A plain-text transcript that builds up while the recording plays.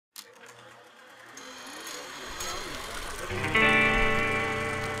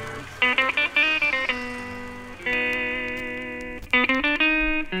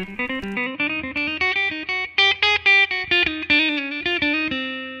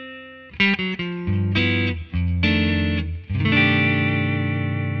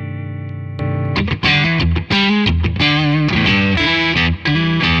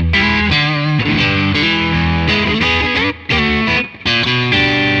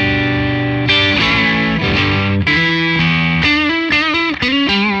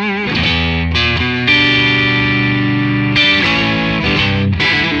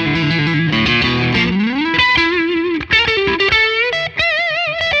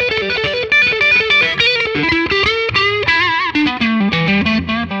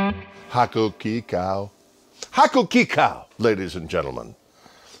Hakokikau. Hakokikau, ladies and gentlemen.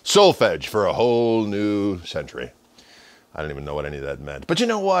 Solfege for a whole new century. I don't even know what any of that meant. But you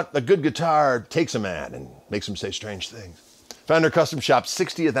know what? A good guitar takes a man and makes him say strange things. Fender Custom Shop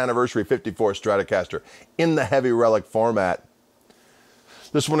 60th Anniversary 54 Stratocaster in the heavy Relic format.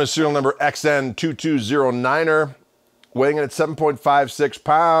 This one is serial number XN2209er, weighing in at 7.56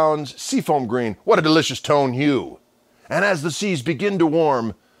 pounds. Seafoam green. What a delicious tone hue. And as the seas begin to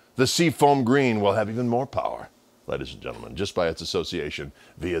warm, the seafoam green will have even more power, ladies and gentlemen, just by its association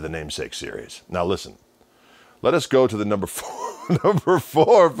via the namesake series. Now listen, let us go to the number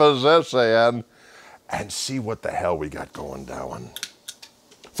four position and see what the hell we got going down.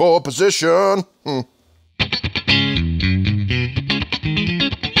 Four position.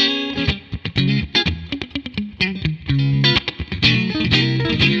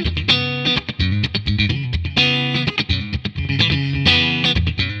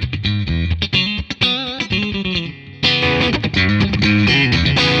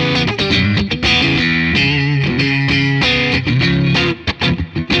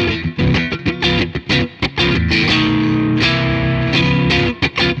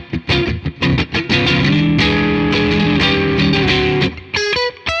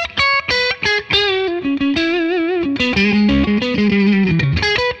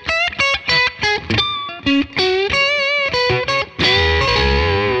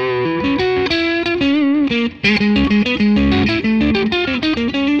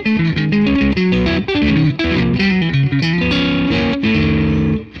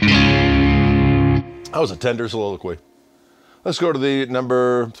 That was a tender soliloquy. Let's go to the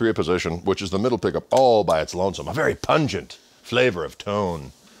number 3 position, which is the middle pickup all by its lonesome. A very pungent flavor of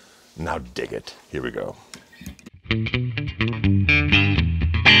tone. Now dig it. Here we go.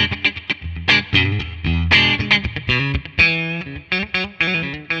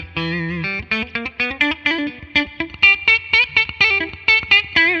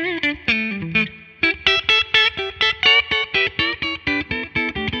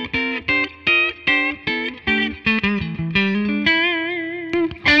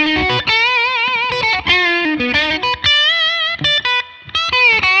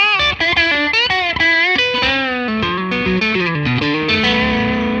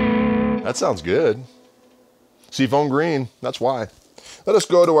 That sounds good. Seafoam green, that's why. Let us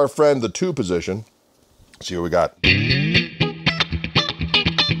go to our friend, the 2 position. See what we got.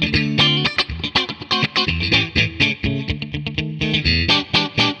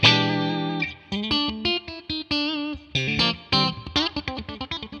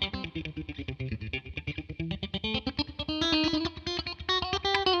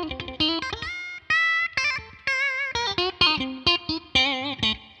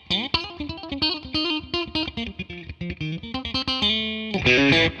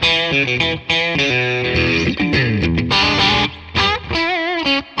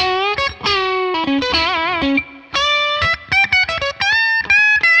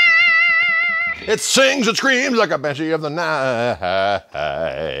 It sings and screams like a banshee of the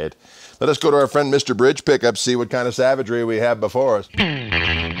night. Let us go to our friend Mr. Bridge Pickup, see what kind of savagery we have before us.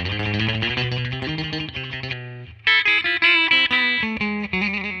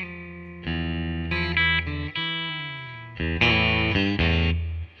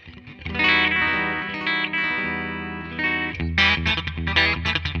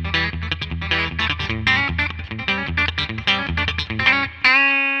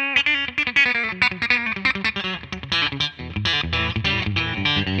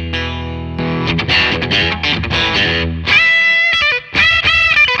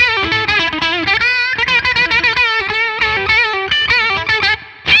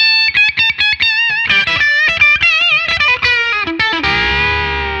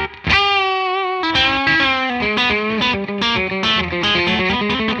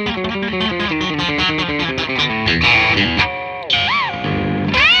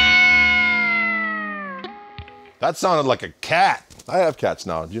 That sounded like a cat. I have cats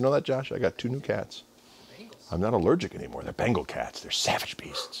now. Do you know that, Josh? I got 2 new cats. I'm not allergic anymore. They're Bengal cats. They're savage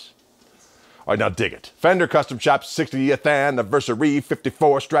beasts. All right, now dig it. Fender Custom Shop 60th Anniversary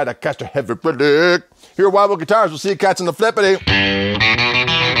 54 Stratocaster Heavy Relic. Here at Wildwood Guitars, we'll see you cats in the flippity.